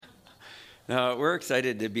We're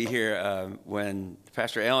excited to be here. When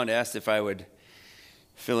Pastor Allen asked if I would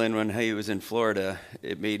fill in when he was in Florida,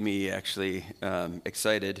 it made me actually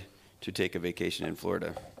excited to take a vacation in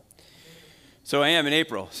Florida. So I am in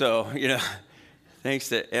April. So, thanks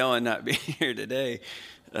to Allen not being here today,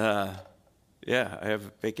 I have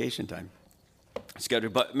vacation time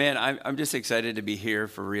scheduled. But man, I'm just excited to be here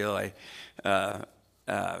for real.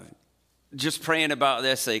 Just praying about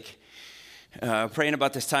this, praying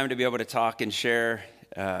about this time to be able to talk and share.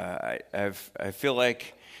 I feel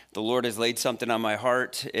like the Lord has laid something on my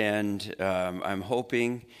heart, and I'm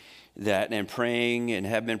hoping that and praying and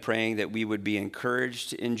have been praying that we would be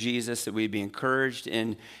encouraged in Jesus, that we'd be encouraged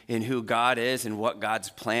in who God is and what God's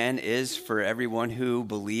plan is for everyone who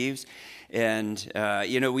believes. And,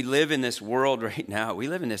 we live in this world right now. We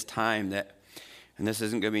live in this time that, and this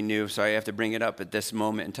isn't going to be new, so I have to bring it up at this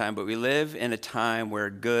moment in time, but we live in a time where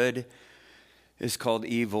good is called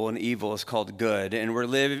evil and evil is called good. And we're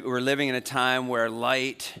living in a time where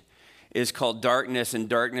light is called darkness and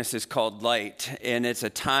darkness is called light. And it's a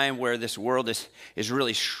time where this world is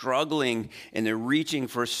really struggling, and they're reaching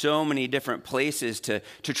for so many different places to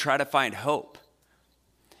try to find hope.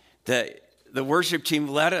 The worship team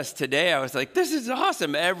led us today. I was like, this is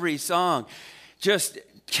awesome. Every song just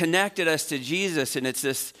connected us to Jesus, and it's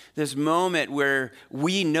this moment where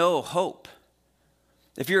we know hope.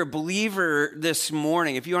 If you're a believer this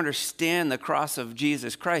morning, if you understand the cross of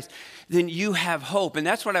Jesus Christ, then you have hope. And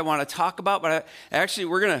that's what I want to talk about. But I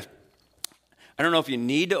don't know if you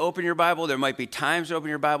need to open your Bible. There might be times to open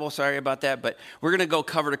your Bible. Sorry about that. But we're going to go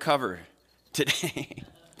cover to cover today.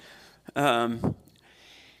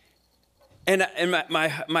 And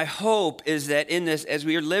my hope is that in this, as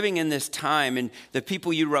we are living in this time, and the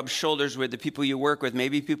people you rub shoulders with, the people you work with,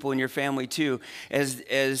 maybe people in your family too,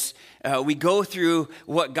 as we go through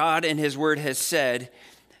what God and His Word has said,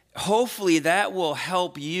 hopefully that will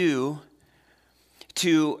help you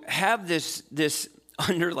to have this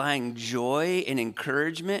underlying joy and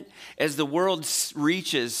encouragement as the world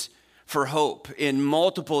reaches for hope in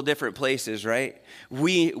multiple different places, right?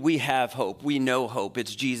 We have hope. We know hope.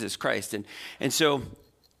 It's Jesus Christ. And so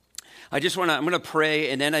I'm going to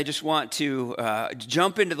pray, and then I just want to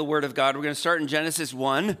jump into the Word of God. We're going to start in Genesis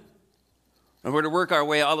 1, and we're going to work our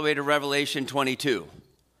way all the way to Revelation 22.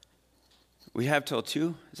 We have till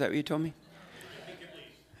 2? Is that what you told me?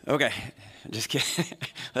 Okay. Just kidding.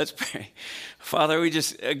 Let's pray. Father, we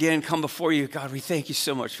just, again, come before you. God, we thank you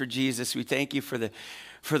so much for Jesus. We thank you for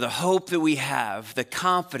the hope that we have, the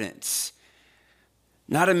confidence,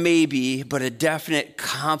 not a maybe, but a definite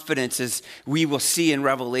confidence as we will see in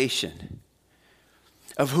Revelation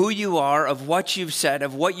of who you are, of what you've said,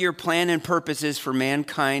 of what your plan and purpose is for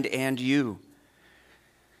mankind and you.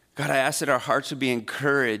 God, I ask that our hearts would be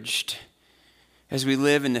encouraged as we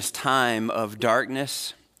live in this time of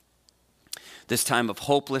darkness, this time of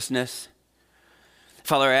hopelessness.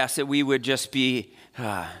 Father, I ask that we would just be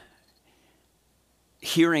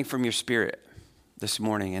hearing from your Spirit this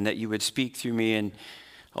morning, and that you would speak through me, and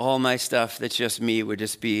all my stuff that's just me would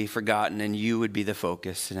just be forgotten, and you would be the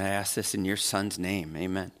focus. And I ask this in your Son's name.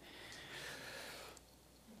 Amen.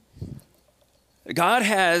 God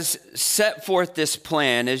has set forth this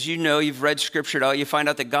plan. As you know, you've read Scripture at all, you find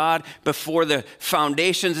out that God, before the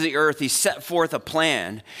foundations of the earth, He set forth a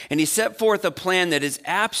plan. And He set forth a plan that is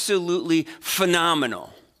absolutely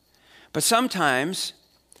phenomenal. But sometimes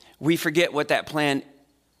we forget what that plan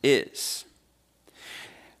is.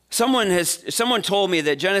 Someone told me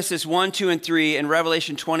that Genesis 1, 2, and 3 and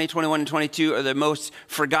Revelation 20, 21, and 22 are the most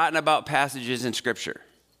forgotten about passages in Scripture.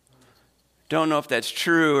 Don't know if that's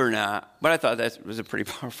true or not, but I thought that was a pretty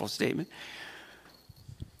powerful statement.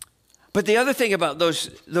 But the other thing about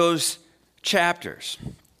those chapters,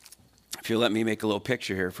 if you'll let me make a little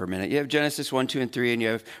picture here for a minute. You have Genesis 1, 2, and 3, and you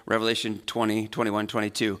have Revelation 20, 21,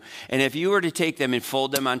 22. And if you were to take them and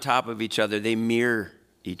fold them on top of each other, they mirror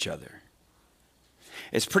each other.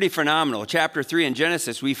 It's pretty phenomenal. Chapter 3 in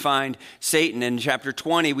Genesis, we find Satan. In chapter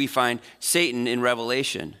 20, we find Satan in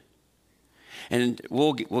Revelation. And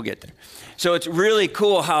we'll get there. So it's really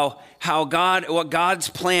cool what God's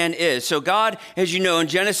plan is. So God, as you know, in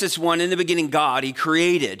Genesis 1, in the beginning, God, He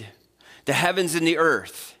created the heavens and the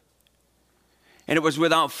earth. And it was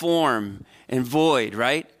without form and void,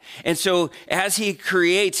 right? And so as He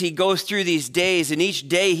creates, He goes through these days, and each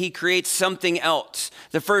day He creates something else.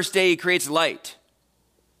 The first day He creates light.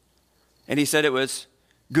 And He said it was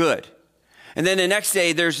good. And then the next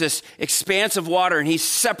day there's this expanse of water, and He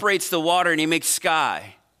separates the water and He makes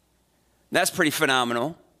sky. That's pretty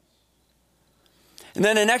phenomenal. And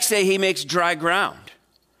then the next day He makes dry ground.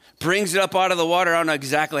 Brings it up out of the water. I don't know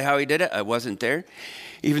exactly how He did it. I wasn't there.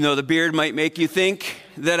 even though the beard might make you think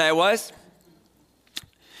that I was.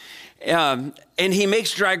 And he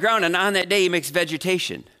makes dry ground, and on that day he makes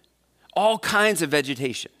vegetation, all kinds of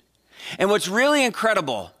vegetation. And what's really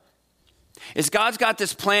incredible is God's got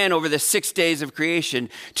this plan over the 6 days of creation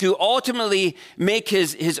to ultimately make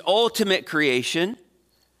his ultimate creation,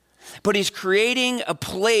 but he's creating a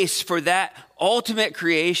place for that ultimate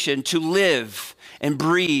creation to live and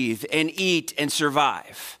breathe and eat and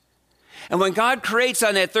survive. And when God creates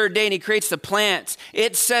on that third day and he creates the plants,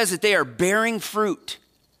 it says that they are bearing fruit.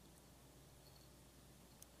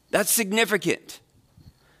 That's significant.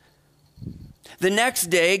 The next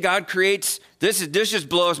day, God creates, this just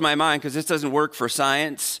blows my mind because this doesn't work for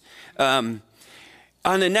science. On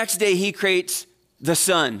the next day, he creates the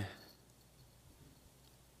sun.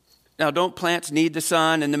 Now, don't plants need the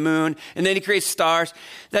sun and the moon? And then he creates stars.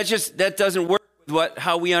 That doesn't work with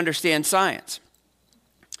how we understand science.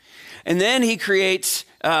 And then he creates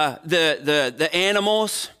the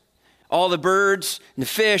animals, all the birds and the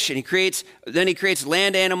fish, and then he creates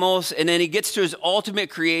land animals, and then he gets to his ultimate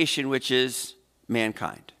creation, which is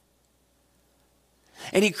mankind.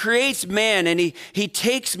 And he creates man, and he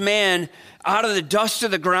takes man out of the dust of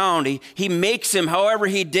the ground. He makes him however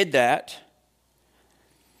he did that.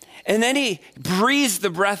 And then he breathes the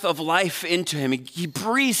breath of life into him. He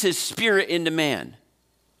breathes his spirit into man.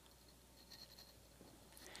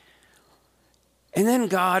 And then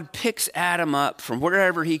God picks Adam up from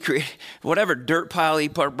wherever he created, whatever dirt pile he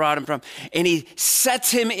brought him from, and he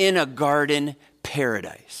sets him in a garden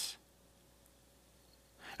paradise.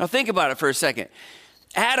 Now think about it for a second.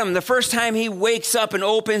 Adam, the first time he wakes up and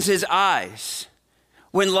opens his eyes,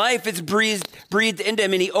 when life is breathed into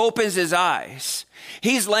him and he opens his eyes,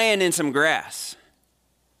 he's laying in some grass,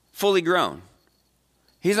 fully grown.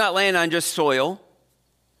 He's not laying on just soil.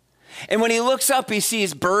 And when he looks up, he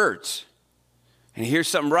sees birds. And he hears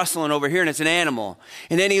something rustling over here, and it's an animal.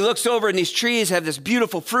 And then he looks over, and these trees have this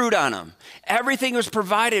beautiful fruit on them. Everything was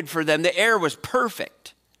provided for them. The air was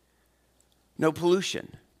perfect. No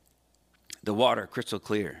pollution. The water crystal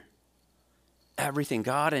clear. Everything.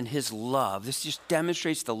 God and his love. This just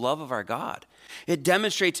demonstrates the love of our God. It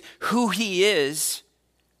demonstrates who he is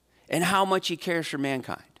and how much he cares for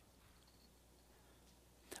mankind.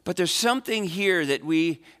 But there's something here that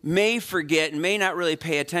we may forget and may not really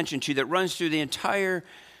pay attention to that runs through the entire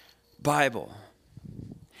Bible.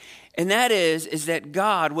 And that is that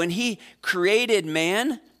God, when he created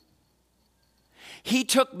man, he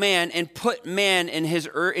took man and put man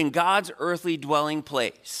in God's earthly dwelling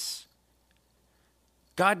place.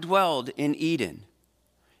 God dwelled in Eden.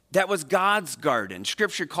 That was God's garden.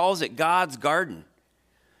 Scripture calls it God's garden.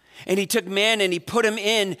 And he took man and he put him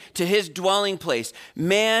in to his dwelling place.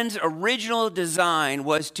 Man's original design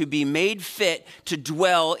was to be made fit to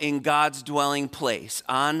dwell in God's dwelling place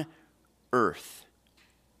on earth.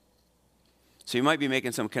 So you might be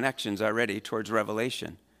making some connections already towards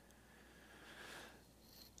Revelation.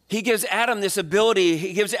 He gives Adam this ability,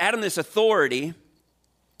 he gives Adam this authority.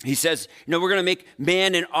 He says, we're going to make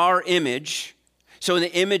man in our image. So in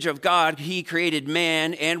the image of God, he created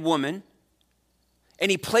man and woman. And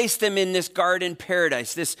he placed them in this garden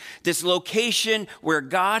paradise, this location where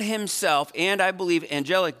God himself, and I believe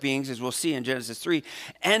angelic beings, as we'll see in Genesis 3,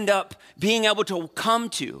 end up being able to come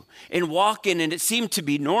to and walk in, and it seemed to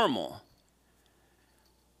be normal.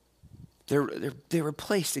 They were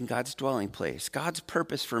placed in God's dwelling place. God's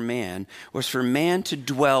purpose for man was for man to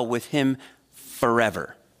dwell with him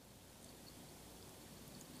forever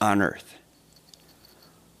on earth.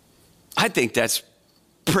 I think that's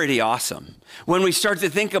pretty awesome. When we start to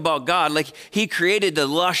think about God, like he created the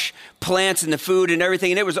lush plants and the food and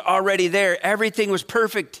everything, and it was already there. Everything was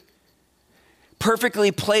perfect,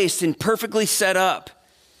 perfectly placed and perfectly set up.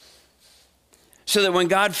 So that when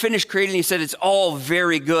God finished creating, he said, it's all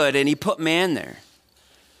very good, and he put man there.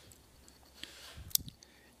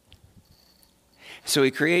 So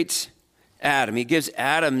he creates Adam. He gives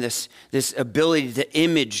Adam this ability to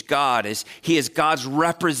image God as he is God's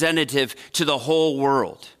representative to the whole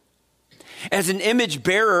world. As an image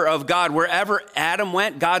bearer of God, wherever Adam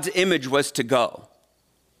went, God's image was to go.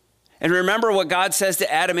 And remember what God says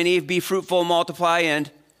to Adam and Eve, be fruitful, multiply, and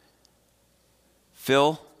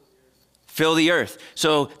fill the earth.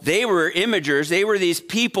 So they were imagers. They were these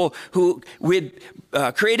people who,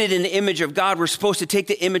 created in the image of God, were supposed to take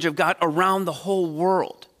the image of God around the whole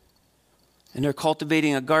world. And they're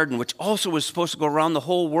cultivating a garden, which also was supposed to go around the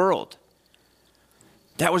whole world.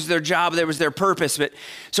 That was their job. That was their purpose. But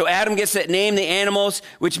so Adam gets that name, the animals,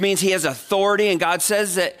 which means he has authority. And God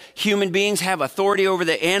says that human beings have authority over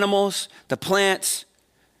the animals, the plants,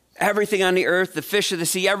 everything on the earth, the fish of the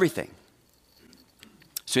sea, everything.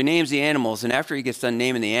 So he names the animals, and after he gets done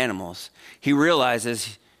naming the animals, he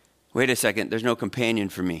realizes, wait a second, there's no companion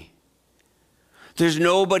for me. There's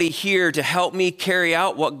nobody here to help me carry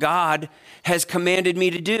out what God has commanded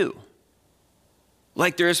me to do,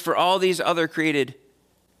 like there is for all these other created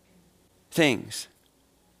things.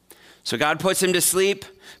 So God puts him to sleep,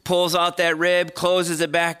 pulls out that rib, closes it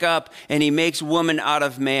back up, and he makes woman out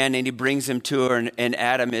of man, and he brings him to her, and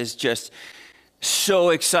Adam is just so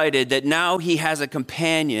excited that now he has a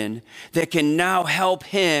companion that can now help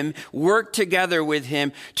him work together with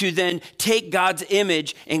him to then take God's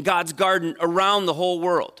image and God's garden around the whole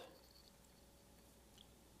world.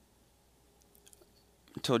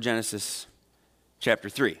 Until Genesis chapter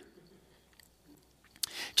 3.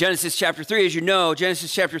 Genesis chapter 3, as you know,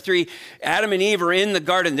 Genesis chapter 3, Adam and Eve are in the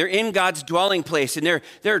garden. They're in God's dwelling place, and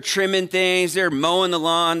they're trimming things, they're mowing the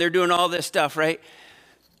lawn, they're doing all this stuff, right?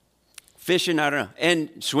 Fishing, I don't know,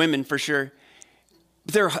 and swimming for sure.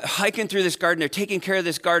 They're hiking through this garden, they're taking care of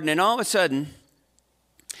this garden, and all of a sudden,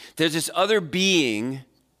 there's this other being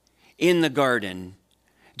in the garden.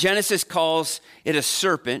 Genesis calls it a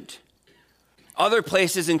serpent. Other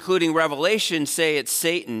places, including Revelation, say it's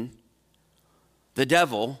Satan, the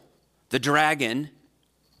devil, the dragon.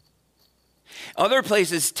 Other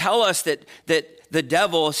places tell us that the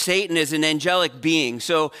devil, Satan, is an angelic being.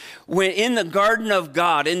 So when in the garden of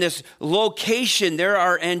God, in this location, there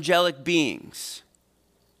are angelic beings.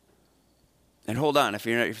 And hold on, if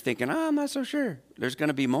you're thinking, I'm not so sure, there's going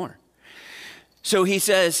to be more. So he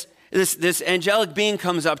says, this angelic being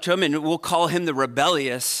comes up to him, and we'll call him the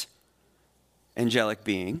rebellious angelic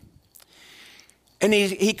being. And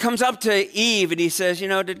he comes up to Eve and he says,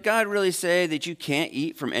 did God really say that you can't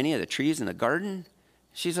eat from any of the trees in the garden?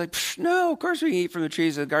 She's like, no, of course we can eat from the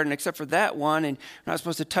trees of the garden except for that one, and we're not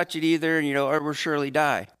supposed to touch it either, and or we'll surely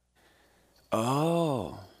die.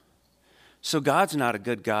 Oh, so God's not a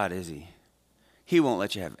good God, is he? He won't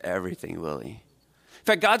let you have everything, will he? In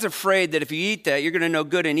fact, God's afraid that if you eat that, you're going to know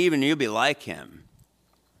good and evil, and you'll be like him.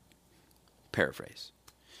 Paraphrase.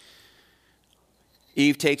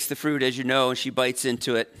 Eve takes the fruit, as you know, and she bites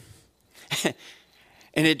into it.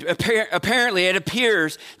 And apparently it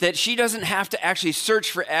appears that she doesn't have to actually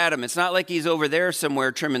search for Adam. It's not like he's over there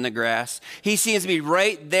somewhere trimming the grass. He seems to be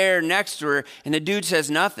right there next to her, and the dude says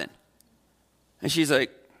nothing. And she's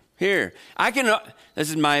like, here. This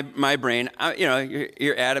is my brain.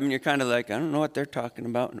 You're Adam, and you're kind of like, I don't know what they're talking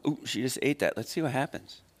about. And, ooh, she just ate that. Let's see what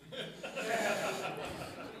happens.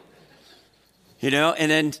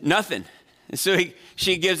 And then nothing. And so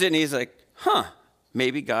she gives it, and he's like,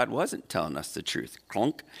 maybe God wasn't telling us the truth.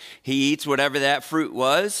 Clunk. He eats whatever that fruit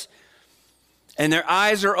was, and their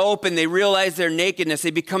eyes are open. They realize their nakedness.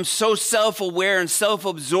 They become so self-aware and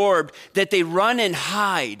self-absorbed that they run and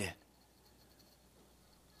hide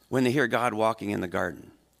when they hear God walking in the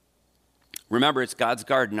garden. Remember, it's God's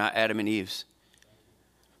garden, not Adam and Eve's.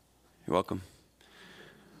 You're welcome.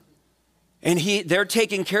 And they're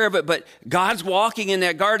taking care of it, but God's walking in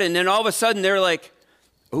that garden, and then all of a sudden they're like,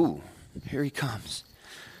 ooh, here he comes.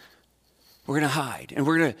 We're going to hide, and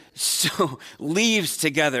we're going to sew leaves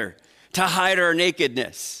together to hide our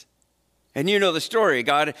nakedness. And you know the story.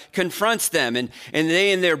 God confronts them, and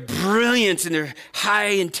they in their brilliance and their high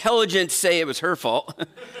intelligence say it was her fault.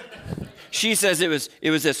 She says it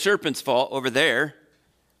was a serpent's fault over there.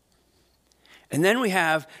 And then we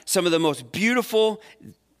have some of the most beautiful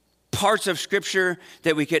parts of Scripture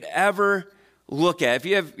that we could ever look at. If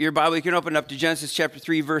you have your Bible, you can open up to Genesis chapter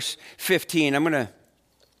 3, verse 15. I'm going to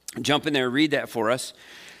jump in there and read that for us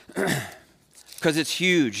because it's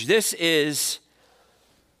huge. This is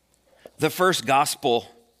the first gospel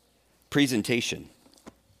presentation.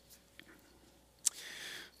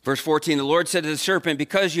 Verse 14, the Lord said to the serpent,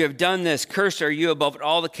 because you have done this, cursed are you above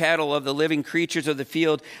all the cattle of the living creatures of the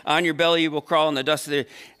field. On your belly you will crawl, and the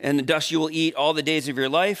dust you will eat all the days of your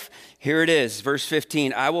life. Here it is, verse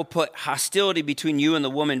 15. I will put hostility between you and the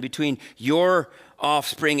woman, between your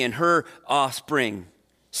offspring and her offspring,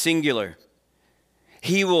 singular.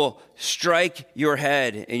 He will strike your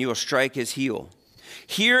head, and you will strike his heel.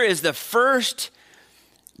 Here is the first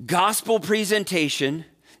gospel presentation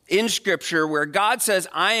in Scripture where God says,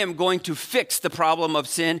 I am going to fix the problem of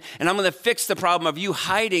sin, and I'm going to fix the problem of you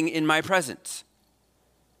hiding in my presence.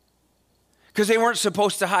 Because they weren't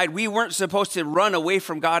supposed to hide. We weren't supposed to run away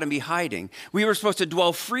from God and be hiding. We were supposed to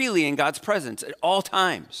dwell freely in God's presence at all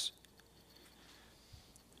times.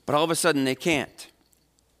 But all of a sudden they can't.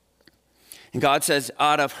 And God says,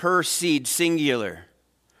 out of her seed, singular,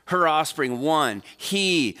 her offspring, one,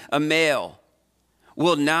 he, a male,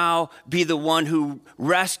 will now be the one who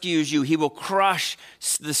rescues you. He will crush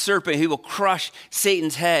the serpent. He will crush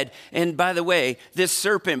Satan's head. And by the way, this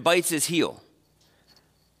serpent bites his heel.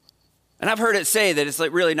 And I've heard it say that it's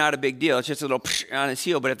like really not a big deal. It's just a little psh on his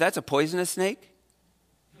heel. But if that's a poisonous snake,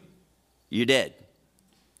 you're dead.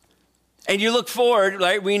 And you look forward,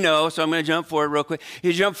 right? We know, so I'm going to jump forward real quick.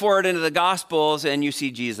 You jump forward into the Gospels and you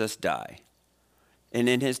see Jesus die. And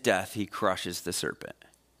in his death, he crushes the serpent.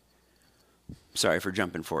 Sorry for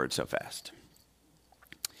jumping forward so fast.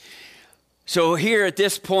 So here at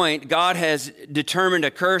this point, God has determined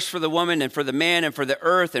a curse for the woman and for the man and for the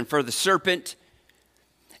earth and for the serpent.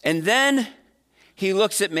 And then he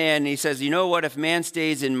looks at man and he says, you know what? If man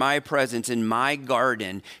stays in my presence, in my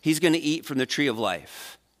garden, he's going to eat from the tree of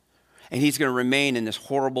life. And he's going to remain in this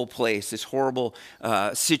horrible place, this horrible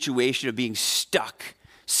situation of being stuck,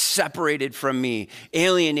 separated from me,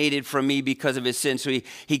 alienated from me because of his sin. So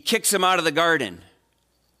he kicks him out of the garden,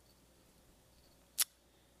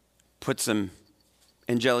 puts some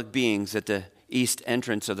angelic beings at the east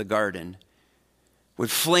entrance of the garden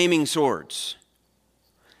with flaming swords.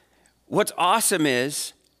 What's awesome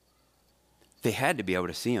is they had to be able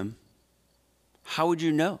to see him. How would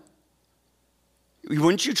you know?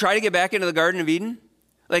 Wouldn't you try to get back into the Garden of Eden?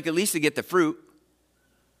 Like at least to get the fruit.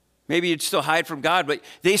 Maybe you'd still hide from God, but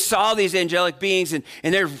they saw these angelic beings and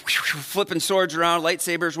they're flipping swords around,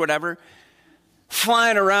 lightsabers, whatever,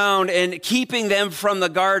 flying around and keeping them from the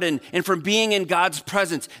garden and from being in God's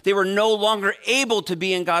presence. They were no longer able to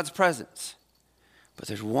be in God's presence. But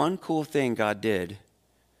there's one cool thing God did,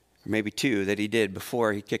 or maybe two, that he did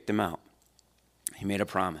before he kicked them out. He made a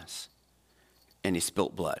promise and he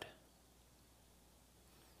spilt blood.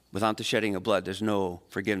 Without the shedding of blood, there's no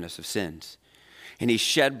forgiveness of sins. And he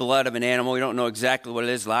shed blood of an animal. We don't know exactly what it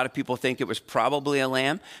is. A lot of people think it was probably a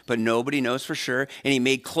lamb, but nobody knows for sure. And he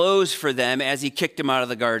made clothes for them as he kicked them out of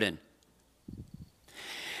the garden.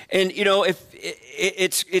 And, you know, if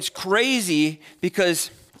it's crazy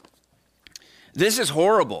because this is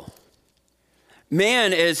horrible.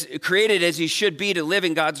 Man is created as he should be to live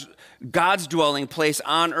in God's dwelling place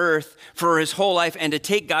on earth for his whole life and to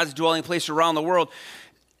take God's dwelling place around the world.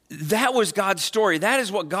 That was God's story. That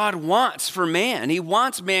is what God wants for man. He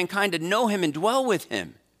wants mankind to know him and dwell with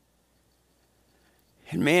him.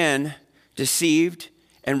 And man, deceived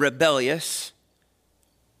and rebellious,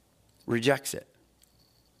 rejects it.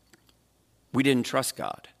 We didn't trust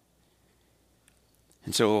God.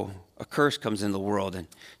 And so a curse comes in the world, and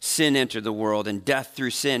sin entered the world, and death through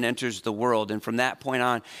sin enters the world. And from that point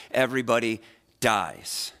on, everybody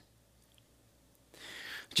dies.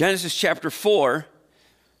 Genesis chapter 4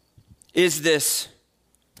 is this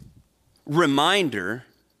reminder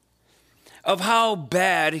of how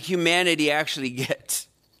bad humanity actually gets.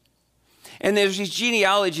 And there's these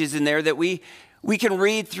genealogies in there that we can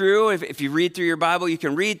read through. If you read through your Bible, you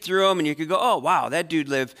can read through them and you can go, oh, wow, that dude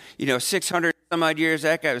lived, 600 some odd years.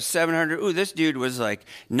 That guy was 700. Ooh, this dude was like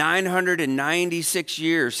 996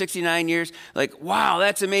 years, 69 years. Like, wow,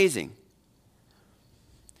 that's amazing.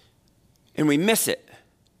 And we miss it.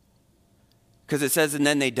 Because it says, and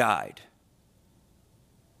then they died.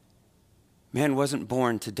 Man wasn't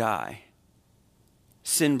born to die.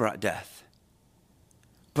 Sin brought death.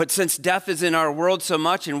 But since death is in our world so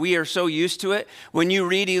much and we are so used to it, when you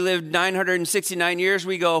read he lived 969 years,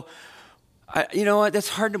 we go, you know what? That's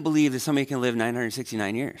hard to believe that somebody can live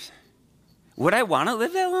 969 years. Would I want to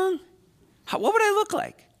live that long? What would I look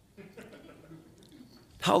like?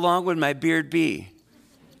 How long would my beard be?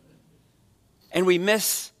 And we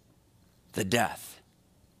miss the death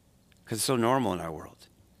because it's so normal in our world.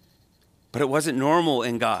 But it wasn't normal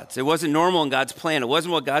in God's. It wasn't normal in God's plan. It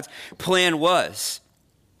wasn't what God's plan was.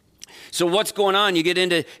 So what's going on? You get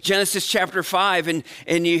into Genesis chapter 5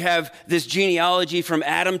 and you have this genealogy from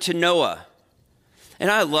Adam to Noah. And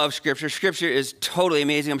I love Scripture. Scripture is totally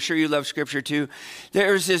amazing. I'm sure you love Scripture too.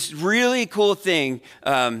 There's this really cool thing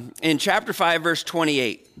in chapter 5, verse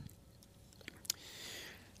 28.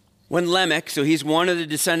 When Lamech, so he's one of the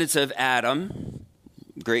descendants of Adam,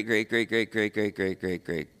 great,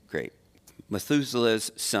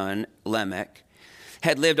 Methuselah's son, Lamech,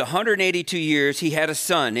 had lived 182 years, he had a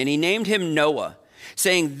son, and he named him Noah,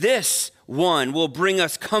 saying, this one will bring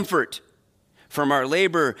us comfort from our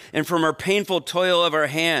labor and from our painful toil of our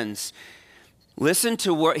hands. Listen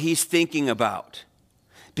to what he's thinking about.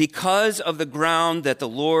 Because of the ground that the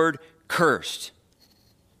Lord cursed.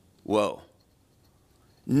 Whoa.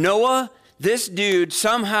 Noah, this dude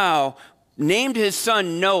somehow named his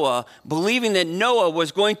son Noah, believing that Noah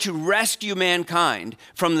was going to rescue mankind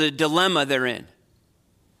from the dilemma they're in.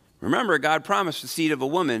 Remember, God promised the seed of a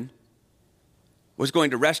woman was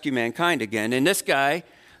going to rescue mankind again. And this guy,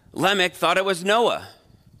 Lamech, thought it was Noah.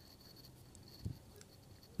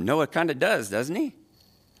 Noah kind of does, doesn't he?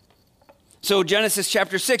 So Genesis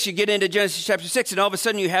chapter 6, you get into Genesis chapter 6, and all of a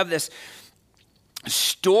sudden you have this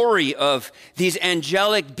story of these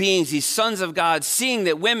angelic beings, these sons of God, seeing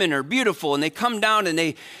that women are beautiful, and they come down and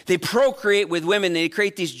they procreate with women. They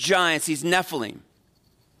create these giants, these Nephilim.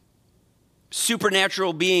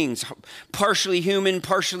 Supernatural beings, partially human,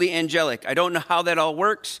 partially angelic. I don't know how that all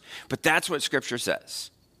works, but that's what Scripture says.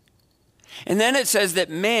 And then it says that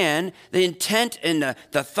man, the intent and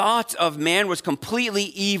the thoughts of man was completely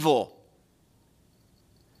evil.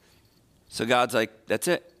 So God's like, that's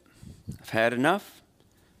it. I've had enough.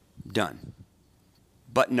 Done.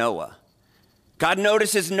 But Noah. God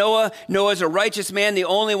notices Noah. Noah's a righteous man, the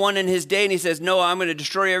only one in his day. And he says, Noah, I'm going to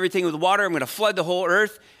destroy everything with water. I'm going to flood the whole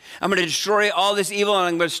earth. I'm going to destroy all this evil, and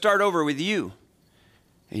I'm going to start over with you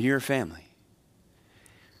and your family.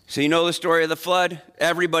 So you know the story of the flood.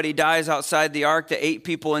 Everybody dies outside the ark. The 8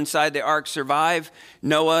 people inside the ark survive.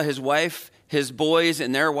 Noah, his wife, his boys,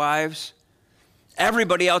 and their wives.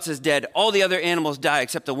 Everybody else is dead. All the other animals die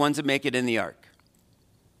except the ones that make it in the ark.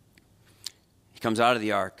 He comes out of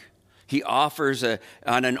the ark. He offers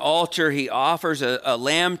on an altar, he offers a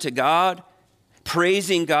lamb to God,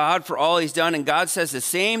 praising God for all he's done. And God says the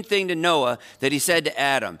same thing to Noah that he said to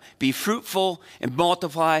Adam. Be fruitful and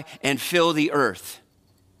multiply and fill the earth.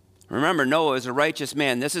 Remember, Noah is a righteous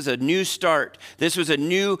man. This is a new start. This was a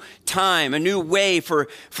new time, a new way for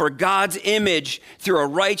God's image through a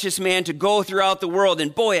righteous man to go throughout the world.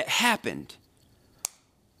 And boy, it happened.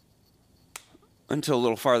 Until a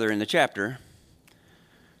little farther in the chapter.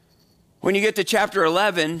 When you get to chapter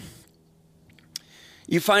 11,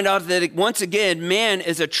 you find out that once again, man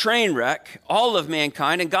is a train wreck, all of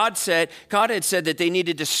mankind. And God had said that they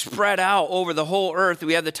needed to spread out over the whole earth.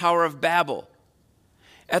 We have the Tower of Babel.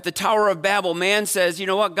 At the Tower of Babel, man says, you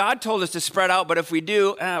know what? God told us to spread out, but if we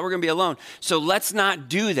do, we're going to be alone. So let's not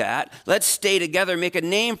do that. Let's stay together, make a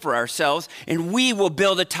name for ourselves, and we will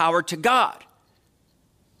build a tower to God.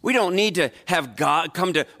 We don't need to have God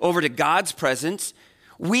come over to God's presence.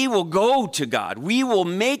 We will go to God. We will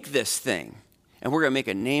make this thing, and we're going to make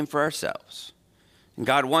a name for ourselves. And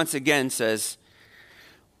God once again says,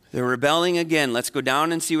 they're rebelling again. Let's go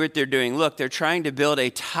down and see what they're doing. Look, they're trying to build a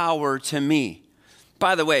tower to me.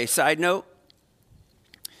 By the way, side note,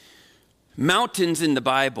 mountains in the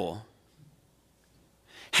Bible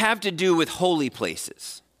have to do with holy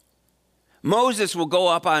places. Moses will go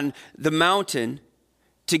up on the mountain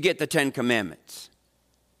to get the 10 Commandments.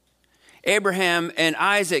 Abraham and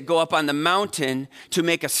Isaac go up on the mountain to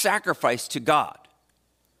make a sacrifice to God.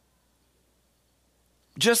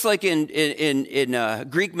 Just like in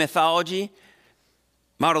Greek mythology,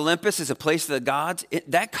 Mount Olympus is a place of the gods.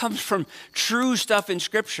 That comes from true stuff in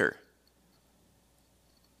Scripture.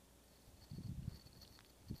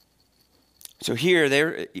 So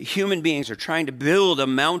here, human beings are trying to build a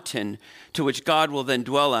mountain to which God will then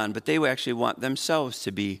dwell on, but they actually want themselves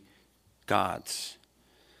to be gods,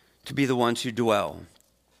 to be the ones who dwell.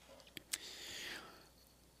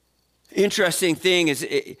 Interesting thing is,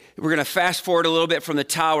 we're going to fast forward a little bit from the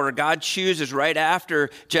tower. God chooses right after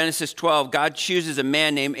Genesis 12, God chooses a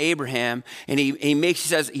man named Abraham, and he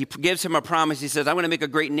gives him a promise. He says, I'm going to make a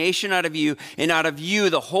great nation out of you, and out of you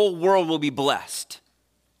the whole world will be blessed.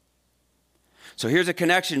 So here's a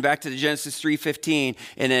connection back to the Genesis 3:15,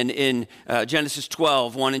 and then in Genesis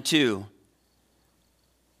 12, 1 and 2.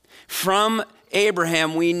 From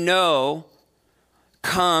Abraham we know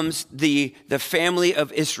comes the family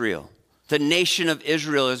of Israel. The nation of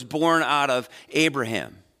Israel is born out of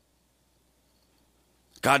Abraham.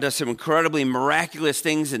 God does some incredibly miraculous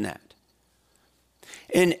things in that.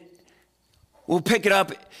 And we'll pick it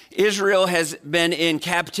up. Israel has been in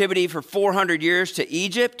captivity for 400 years to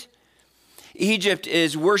Egypt. Egypt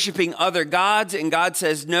is worshiping other gods, and God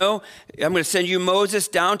says, no, I'm going to send you Moses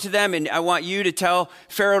down to them, and I want you to tell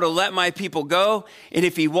Pharaoh to let my people go, and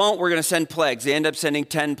if he won't, we're going to send plagues. They end up sending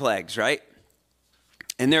 10 plagues, right?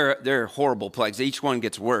 And they're horrible plagues. Each one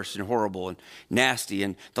gets worse and horrible and nasty.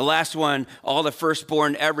 And the last one, all the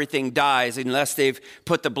firstborn, everything dies unless they've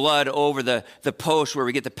put the blood over the post where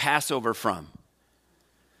we get the Passover from.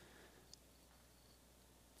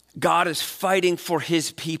 God is fighting for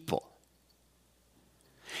his people.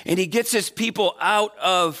 And he gets his people out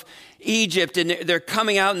of Egypt, and they're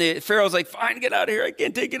coming out, and Pharaoh's like, fine, get out of here. I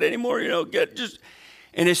can't take it anymore.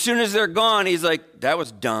 And as soon as they're gone, he's like, that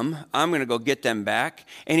was dumb. I'm going to go get them back.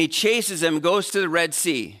 And he chases them, goes to the Red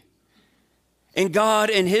Sea. And God,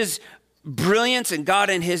 in his brilliance and God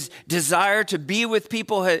in his desire to be with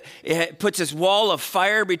people, it puts this wall of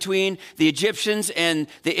fire between the Egyptians and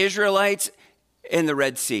the Israelites and the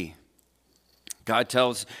Red Sea. God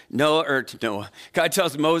tells God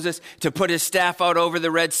tells Moses to put his staff out over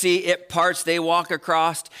the Red Sea. It parts, they walk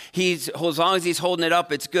across. As long as he's holding it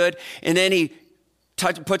up, it's good. And then he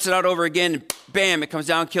puts it out over again, and bam, it comes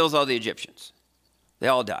down, kills all the Egyptians. They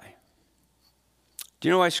all die. Do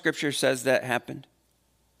you know why Scripture says that happened?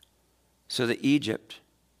 So that Egypt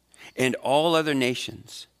and all other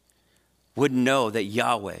nations would know that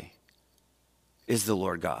Yahweh is the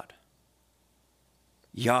Lord God.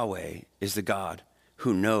 Yahweh is the God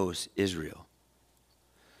who knows Israel.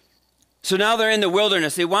 So now they're in the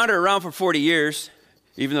wilderness. They wander around for 40 years,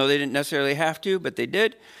 even though they didn't necessarily have to, but they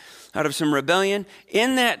did, out of some rebellion.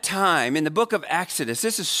 In that time, in the book of Exodus,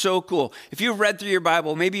 this is so cool. If you've read through your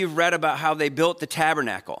Bible, maybe you've read about how they built the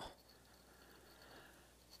tabernacle.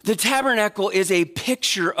 The tabernacle is a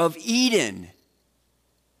picture of Eden.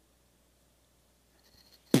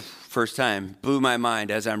 First time, blew my mind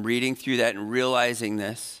as I'm reading through that and realizing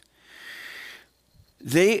this.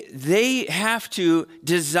 They have to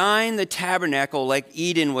design the tabernacle like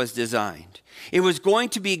Eden was designed. It was going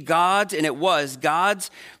to be God's, and it was God's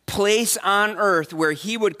place on earth where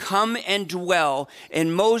he would come and dwell,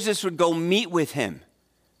 and Moses would go meet with him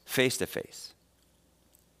face to face.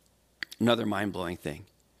 Another mind-blowing thing.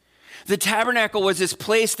 The tabernacle was this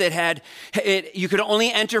place that you could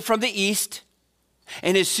only enter from the east.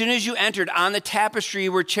 And as soon as you entered, on the tapestry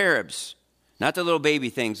were cherubs. Not the little baby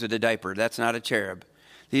things with the diaper. That's not a cherub.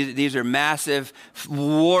 These are massive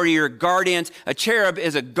warrior guardians. A cherub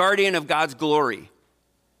is a guardian of God's glory.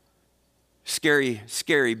 Scary,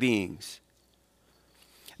 scary beings.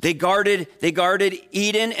 They guarded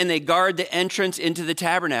Eden, and they guard the entrance into the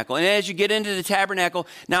tabernacle. And as you get into the tabernacle,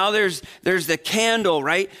 now there's the candle,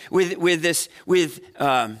 right, with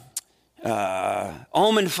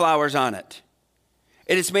almond flowers on it.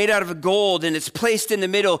 And it's made out of gold, and it's placed in the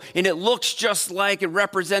middle, and it looks just like it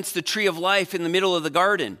represents the tree of life in the middle of the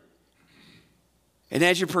garden. And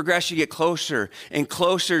as you progress, you get closer and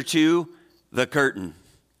closer to the curtain,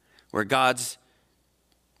 where God's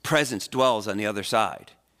presence dwells on the other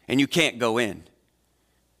side. And you can't go in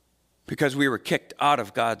because we were kicked out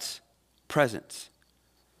of God's presence.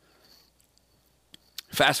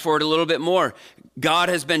 Fast forward a little bit more. God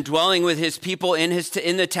has been dwelling with his people in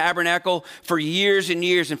the tabernacle for years and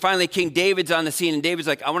years. And finally, King David's on the scene. And David's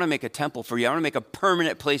like, I want to make a temple for you. I want to make a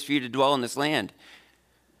permanent place for you to dwell in this land.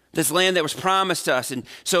 This land that was promised to us. And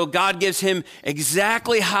so God gives him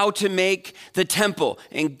exactly how to make the temple.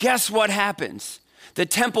 And guess what happens? The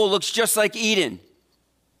temple looks just like Eden.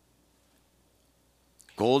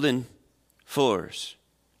 Golden floors.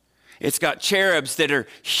 It's got cherubs that are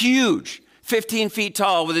huge, 15 feet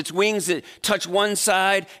tall, with its wings that touch one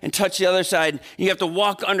side and touch the other side. You have to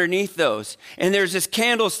walk underneath those. And there's this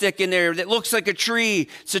candlestick in there that looks like a tree.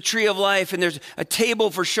 It's a tree of life. And there's a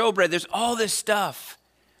table for showbread. There's all this stuff.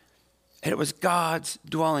 And it was God's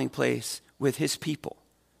dwelling place with his people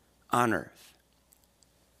on earth.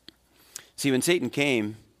 See, when Satan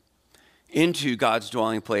came into God's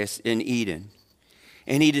dwelling place in Eden,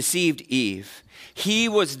 and he deceived Eve, he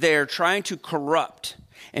was there trying to corrupt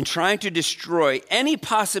and trying to destroy any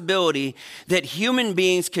possibility that human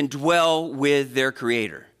beings can dwell with their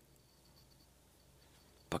Creator.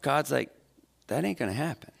 But God's like, that ain't going to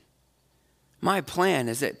happen. My plan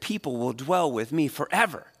is that people will dwell with me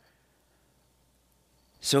forever.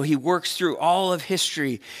 So he works through all of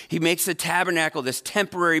history. He makes the tabernacle this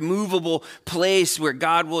temporary, movable place where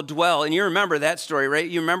God will dwell. And you remember that story, right?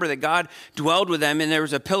 You remember that God dwelled with them, and there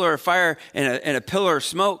was a pillar of fire and a pillar of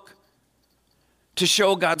smoke to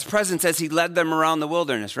show God's presence as he led them around the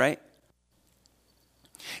wilderness, right?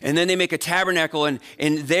 And then they make a tabernacle, and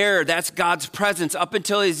there, that's God's presence up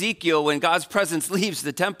until Ezekiel, when God's presence leaves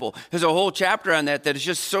the temple. There's a whole chapter on that is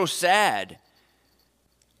just so sad.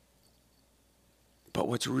 But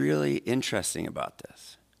what's really interesting about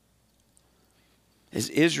this is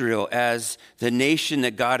Israel, as the nation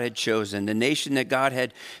that God had chosen, the nation that God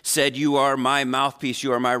had said, you are my mouthpiece,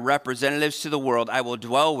 you are my representatives to the world, I will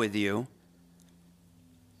dwell with you,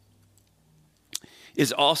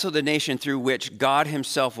 is also the nation through which God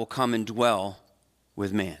himself will come and dwell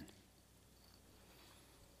with man.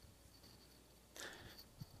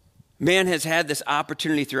 Man has had this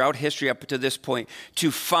opportunity throughout history up to this point to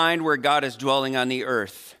find where God is dwelling on the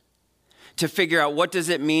earth, to figure out what does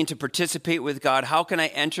it mean to participate with God. How can I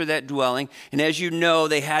enter that dwelling? And as you know,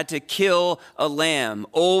 they had to kill a lamb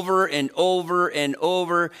over and over and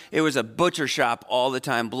over. It was a butcher shop all the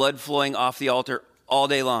time, blood flowing off the altar all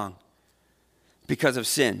day long because of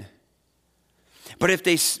sin. But if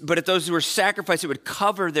those who were sacrificed, it would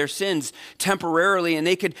cover their sins temporarily, and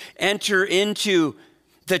they could enter into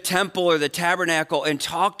the temple or the tabernacle and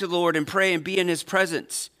talk to the Lord and pray and be in his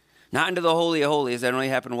presence. Not into the Holy of Holies. That only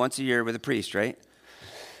happened once a year with a priest, right?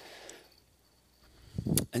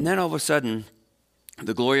 And then all of a sudden,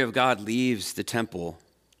 the glory of God leaves the temple.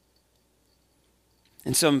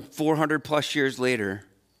 And some 400 plus years later,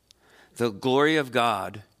 the glory of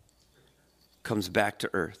God comes back to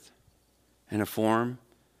earth in a form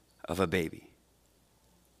of a baby.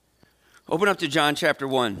 Open up to John chapter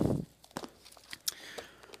 1.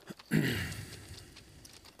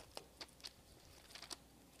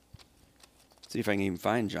 See if I can even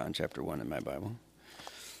find John chapter 1 in my Bible.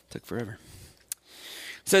 Took forever.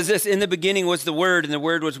 It says this, in the beginning was the Word, and the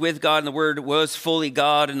Word was with God, and the Word was fully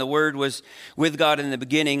God, and the Word was with God in the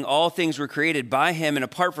beginning. All things were created by him, and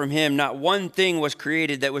apart from him, not one thing was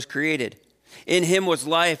created that was created. In him was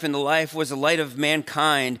life, and the life was the light of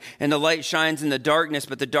mankind, and the light shines in the darkness,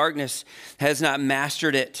 but the darkness has not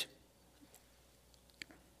mastered it.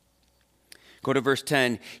 Go to verse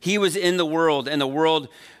 10. He was in the world, and the world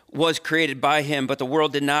was created by him, but the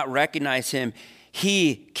world did not recognize him.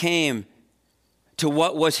 He came to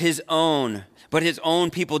what was his own, but his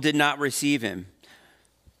own people did not receive him.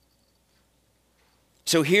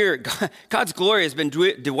 So here, God's glory has been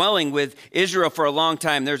dwelling with Israel for a long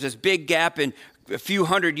time. There's this big gap in a few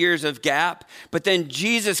hundred years of gap, but then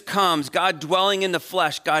Jesus comes, God dwelling in the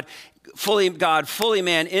flesh, God, fully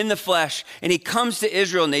man in the flesh, and he comes to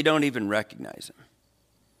Israel and they don't even recognize him.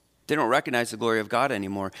 They don't recognize the glory of God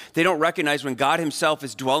anymore. They don't recognize when God himself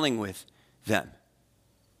is dwelling with them.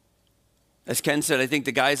 As Ken said, I think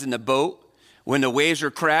the guys in the boat, when the waves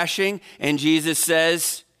were crashing and Jesus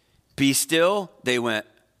says, be still, they went,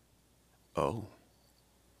 oh.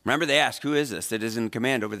 Remember, they asked, who is this that is in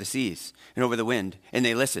command over the seas and over the wind? And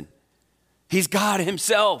they listen. He's God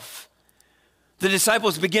himself. The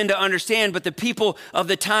disciples begin to understand, but the people of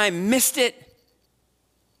the time missed it.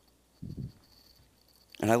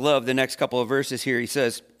 And I love the next couple of verses here. He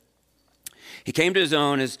says, he came to his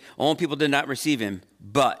own people did not receive him,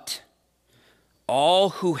 but all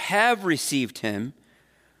who have received him,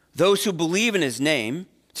 those who believe in his name,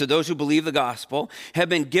 so those who believe the gospel, have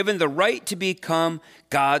been given the right to become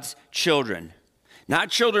God's children. Not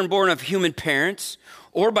children born of human parents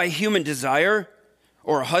or by human desire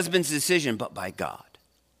or a husband's decision, but by God.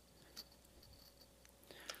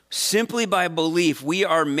 Simply by belief, we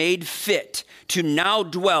are made fit to now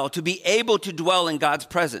dwell, to be able to dwell in God's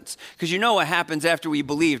presence. Because you know what happens after we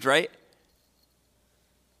believed, right?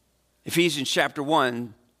 Ephesians chapter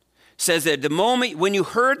 1 says that the moment when you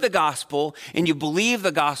heard the gospel and you believed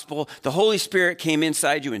the gospel, the Holy Spirit came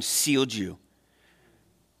inside you and sealed you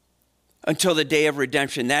until the day of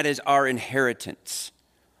redemption. That is our inheritance.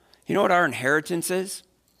 You know what our inheritance is?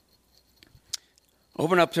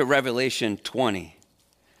 Open up to Revelation 20.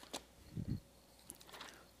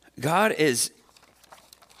 God is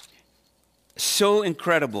so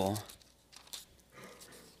incredible.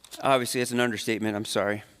 Obviously, that's an understatement. I'm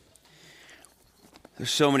sorry.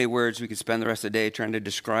 There's so many words we could spend the rest of the day trying to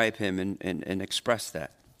describe him and express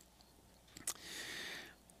that.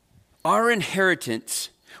 Our inheritance,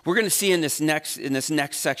 we're going to see in this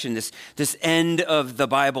next section, this end of the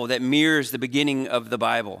Bible that mirrors the beginning of the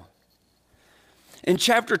Bible. In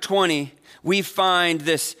chapter 20, we find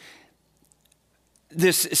this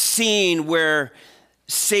scene where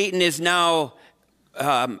Satan is now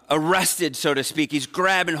arrested, so to speak. He's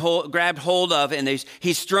grabbed hold of, and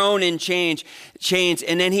he's thrown in chains,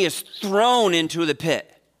 and then he is thrown into the pit,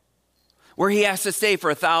 where he has to stay for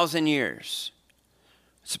 1,000 years.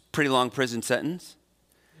 It's a pretty long prison sentence.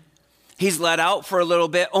 He's let out for a little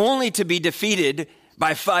bit, only to be defeated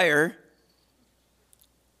by fire,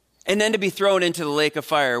 and then to be thrown into the lake of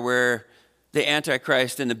fire, where the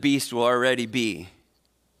Antichrist and the beast will already be.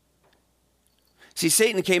 See,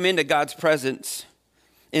 Satan came into God's presence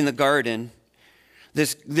in the garden,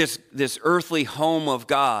 this earthly home of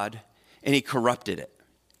God, and he corrupted it.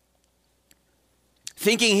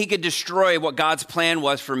 Thinking he could destroy what God's plan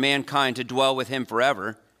was for mankind to dwell with him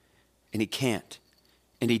forever, and he can't,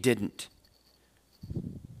 and he didn't.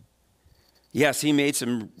 Yes, he made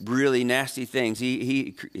some really nasty things.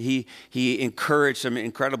 He encouraged some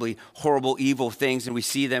incredibly horrible, evil things, and we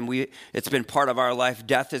see them. It's been part of our life.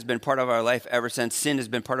 Death has been part of our life ever since. Sin has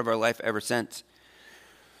been part of our life ever since.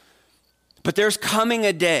 But there's coming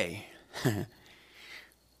a day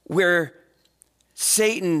where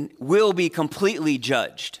Satan will be completely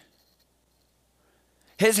judged.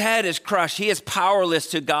 His head is crushed. He is powerless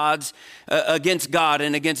to against God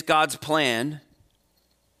and against God's plan.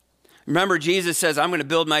 Remember, Jesus says, I'm going to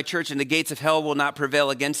build my church and the gates of hell will not prevail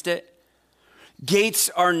against it. Gates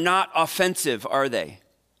are not offensive, are they?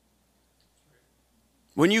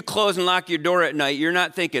 When you close and lock your door at night, you're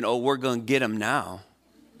not thinking, oh, we're going to get them now.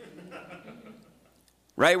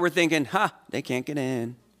 Right? We're thinking, they can't get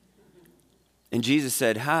in. And Jesus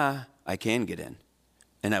said, I can get in,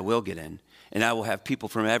 and I will get in. And I will have people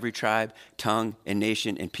from every tribe, tongue, and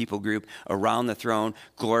nation, and people group around the throne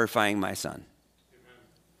glorifying my Son.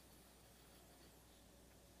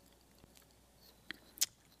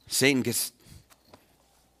 Satan gets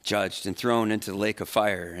judged and thrown into the lake of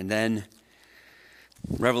fire. And then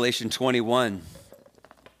Revelation 21.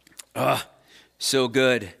 So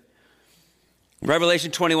good.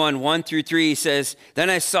 Revelation 21, 1 through 3 says, Then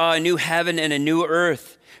I saw a new heaven and a new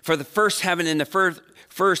earth, for the first heaven and the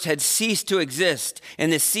first had ceased to exist,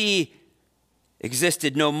 and the sea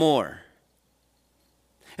existed no more.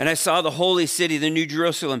 And I saw the holy city, the new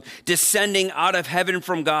Jerusalem, descending out of heaven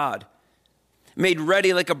from God, made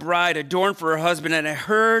ready like a bride adorned for her husband. And I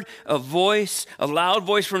heard a voice, a loud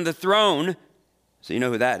voice from the throne, so you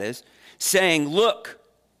know who that is, saying, Look,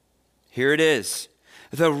 here it is.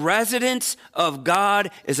 The residence of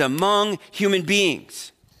God is among human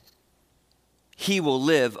beings. He will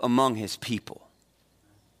live among his people.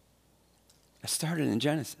 That started in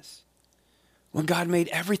Genesis, when God made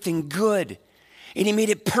everything good. And he made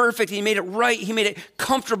it perfect. He made it right. He made it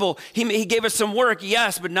comfortable. He gave us some work,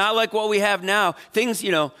 yes, but not like what we have now. Things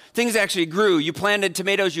actually grew. You planted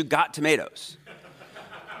tomatoes, you got tomatoes.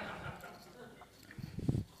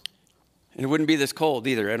 And it wouldn't be this cold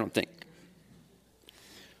either, I don't think.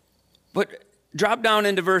 But drop down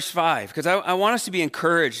into verse 5, because I want us to be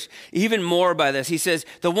encouraged even more by this. He says,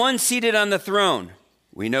 the one seated on the throne,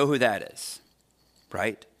 we know who that is,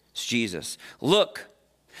 right? It's Jesus. Look,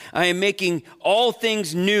 I am making all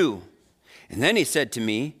things new. And then he said to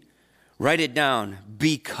me, write it down,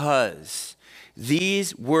 because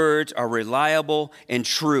these words are reliable and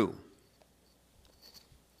true.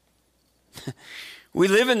 We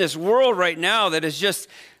live in this world right now that is just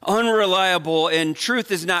unreliable, and truth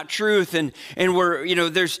is not truth, and we're,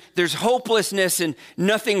 there's hopelessness and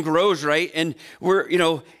nothing grows right, and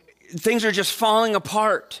things are just falling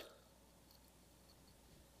apart.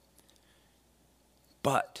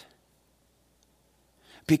 But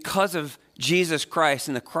because of Jesus Christ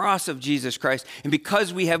and the cross of Jesus Christ, and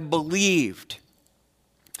because we have believed,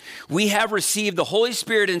 we have received the Holy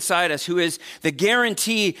Spirit inside us, who is the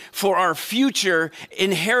guarantee for our future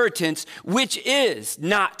inheritance, which is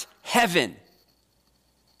not heaven.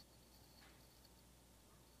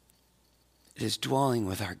 It is dwelling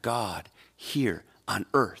with our God here on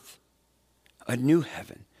earth. A new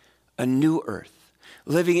heaven, a new earth,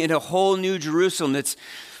 living in a whole new Jerusalem that's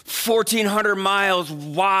 1,400 miles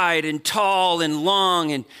wide and tall and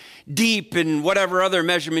long and deep and whatever other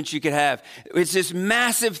measurements you could have. It's this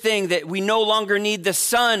massive thing that we no longer need the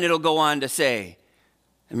sun, it'll go on to say.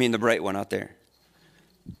 I mean the bright one out there.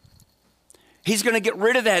 He's going to get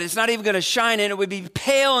rid of that. It's not even going to shine, and it would be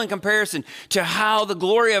pale in comparison to how the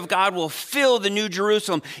glory of God will fill the new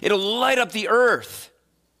Jerusalem. It'll light up the earth.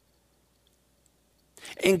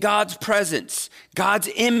 In God's presence, God's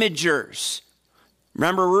imagers.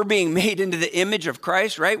 Remember, we're being made into the image of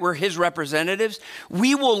Christ, right? We're his representatives.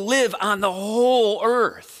 We will live on the whole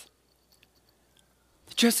earth,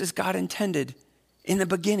 just as God intended in the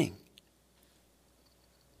beginning.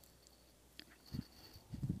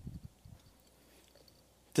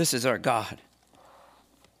 This is our God.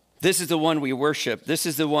 This is the one we worship. This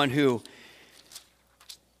is the one who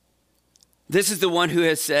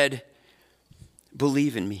has said,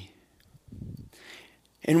 believe in me.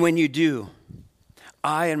 And when you do,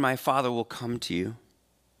 I and my Father will come to you.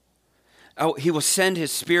 He will send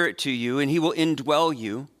his Spirit to you, and he will indwell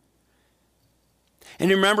you. And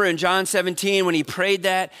remember in John 17, when he prayed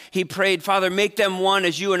that, he prayed, Father, make them one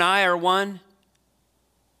as you and I are one.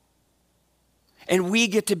 And we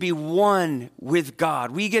get to be one with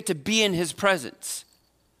God. We get to be in his presence.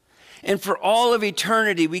 And for all of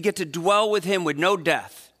eternity, we get to dwell with him with no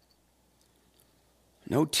death,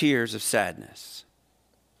 no tears of sadness,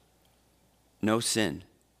 no sin.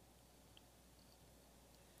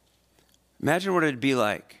 Imagine what it'd be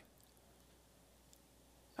like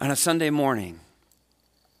on a Sunday morning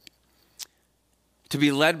to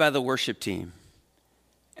be led by the worship team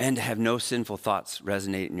and to have no sinful thoughts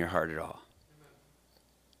resonate in your heart at all.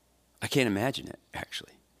 I can't imagine it,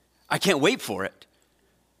 actually. I can't wait for it.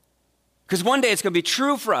 Because one day it's going to be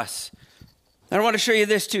true for us. And I want to show you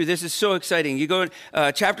this too. This is so exciting. You go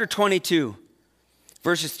to chapter 22,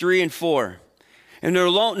 verses 3 and 4. And there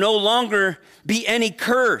will no longer be any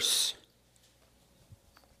curse.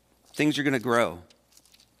 things are going to grow.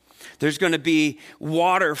 There's going to be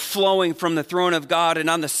water flowing from the throne of God, and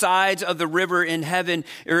on the sides of the river in heaven,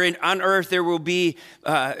 or on earth, there will be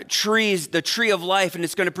trees, the tree of life, and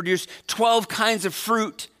it's going to produce 12 kinds of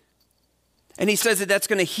fruit. And he says that that's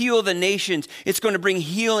going to heal the nations. It's going to bring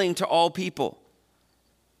healing to all people.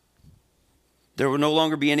 There will no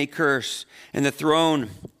longer be any curse, and the throne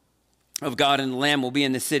of God and the Lamb will be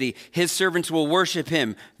in the city. His servants will worship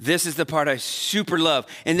him. This is the part I super love.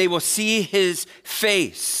 And they will see his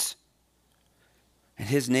face, and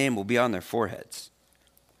his name will be on their foreheads.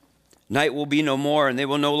 Night will be no more, and they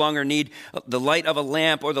will no longer need the light of a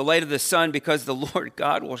lamp or the light of the sun, because the Lord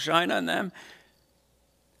God will shine on them,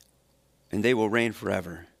 and they will reign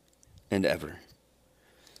forever and ever.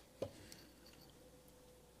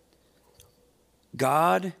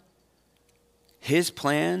 God, his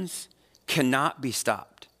plans cannot be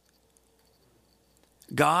stopped.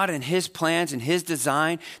 God and his plans and his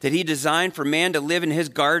design that he designed for man to live in his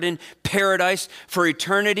garden, paradise for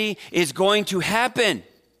eternity, is going to happen.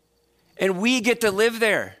 And we get to live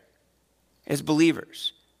there as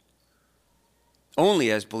believers. Only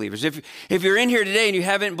as believers. If you're in here today and you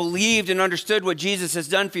haven't believed and understood what Jesus has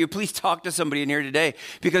done for you, please talk to somebody in here today,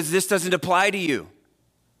 because this doesn't apply to you.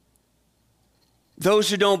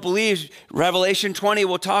 Those who don't believe, Revelation 20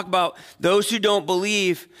 will talk about those who don't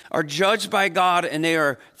believe are judged by God, and they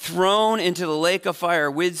are thrown into the lake of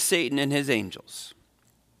fire with Satan and his angels.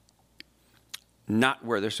 Not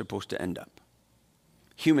where they're supposed to end up.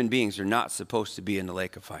 Human beings are not supposed to be in the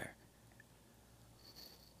lake of fire.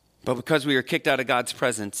 But because we are kicked out of God's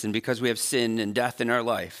presence, and because we have sin and death in our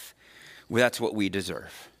life, well, that's what we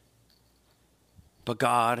deserve. But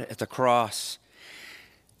God at the cross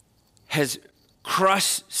has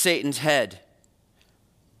crushed Satan's head.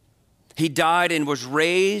 He died and was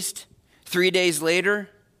raised 3 days later.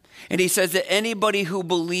 And he says that anybody who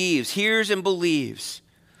believes, hears and believes,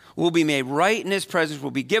 will be made right in his presence, will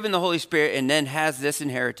be given the Holy Spirit, and then has this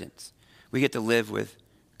inheritance. We get to live with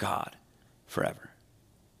God forever.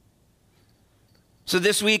 So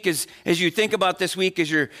this week, as you think about this week, as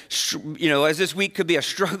this week could be a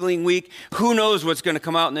struggling week, who knows what's going to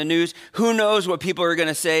come out in the news? Who knows what people are going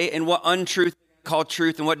to say, and what untruth call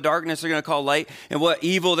truth, and what darkness they're going to call light, and what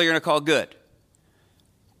evil they're going to call good.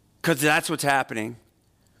 Because that's what's happening.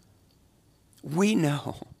 We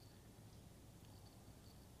know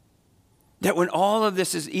that when all of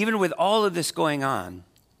this is, even with all of this going on,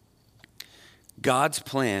 God's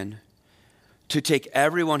plan to take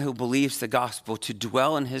everyone who believes the gospel to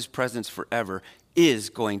dwell in his presence forever is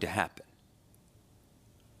going to happen.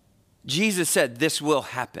 Jesus said this will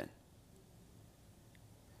happen.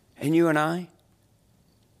 And you and I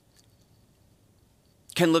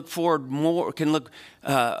can look forward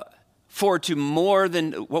to more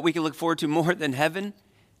than what we can look forward to more than heaven,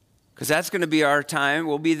 because that's going to be our time.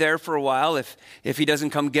 We'll be there for a while if he doesn't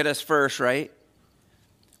come get us first, right?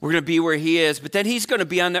 We're going to be where he is, but then he's going to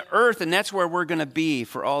be on the earth, and that's where we're going to be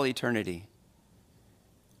for all eternity.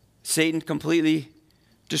 Satan completely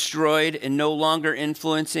destroyed and no longer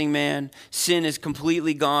influencing man. Sin is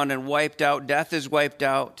completely gone and wiped out. Death is wiped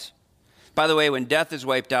out. By the way, when death is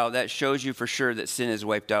wiped out, that shows you for sure that sin is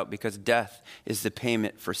wiped out, because death is the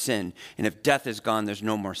payment for sin. And if death is gone, there's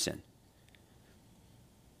no more sin.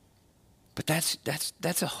 But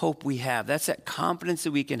that's a hope we have. That's that confidence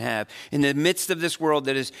that we can have. In the midst of this world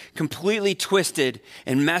that is completely twisted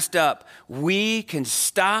and messed up, we can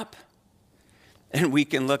stop and we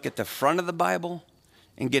can look at the front of the Bible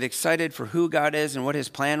and get excited for who God is and what his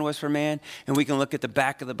plan was for man. And we can look at the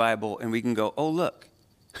back of the Bible and we can go, oh, look,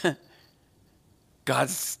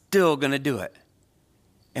 God's still going to do it.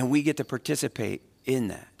 And we get to participate in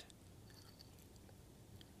that.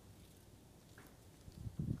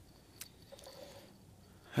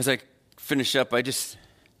 As I finish up, I just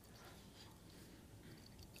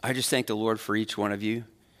thank the Lord for each one of you.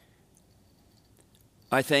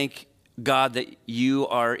 I thank God that you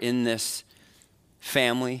are in this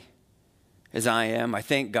family as I am. I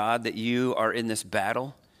thank God that you are in this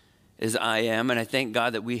battle as I am. And I thank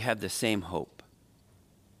God that we have the same hope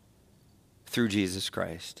through Jesus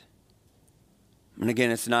Christ. And again,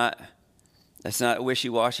 that's not a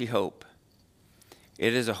wishy-washy hope.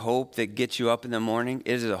 It is a hope that gets you up in the morning.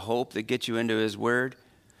 It is a hope that gets you into his word.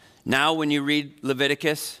 Now when you read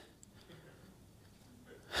Leviticus,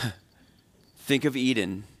 think of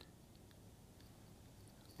Eden.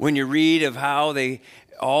 When you read of how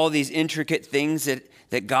all these intricate things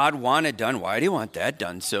that God wanted done, why did he want that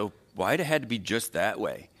done? So why did it had to be just that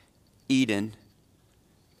way? Eden,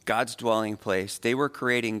 God's dwelling place. They were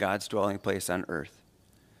creating God's dwelling place on earth.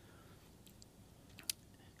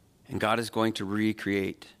 And God is going to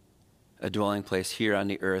recreate a dwelling place here on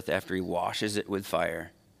the earth after he washes it with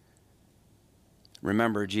fire.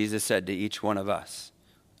 Remember, Jesus said to each one of us,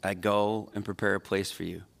 I go and prepare a place for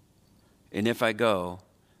you. And if I go,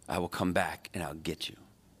 I will come back and I'll get you.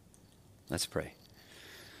 Let's pray.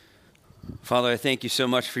 Father, I thank you so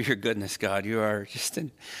much for your goodness, God. You are just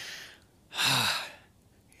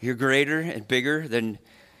you're greater and bigger than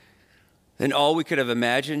all we could have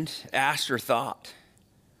imagined, asked, or thought.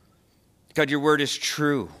 God, your word is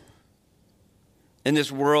true. In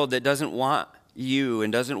this world that doesn't want you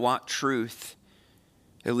and doesn't want truth,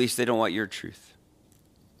 at least they don't want your truth,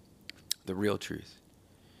 the real truth.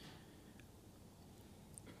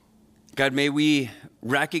 God, may we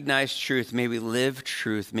recognize truth. May we live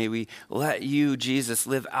truth. May we let you, Jesus,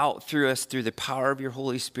 live out through us through the power of your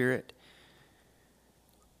Holy Spirit.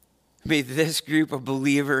 May this group of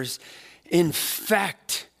believers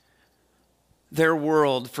infect their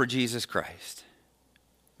world for Jesus Christ.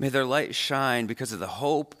 May their light shine because of the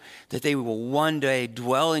hope that they will one day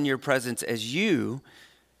dwell in your presence as you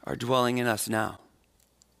are dwelling in us now.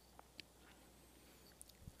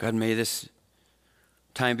 God, may this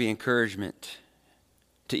time be encouragement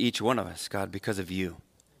to each one of us, God, because of you.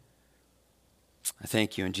 I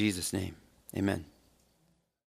thank you in Jesus' name. Amen.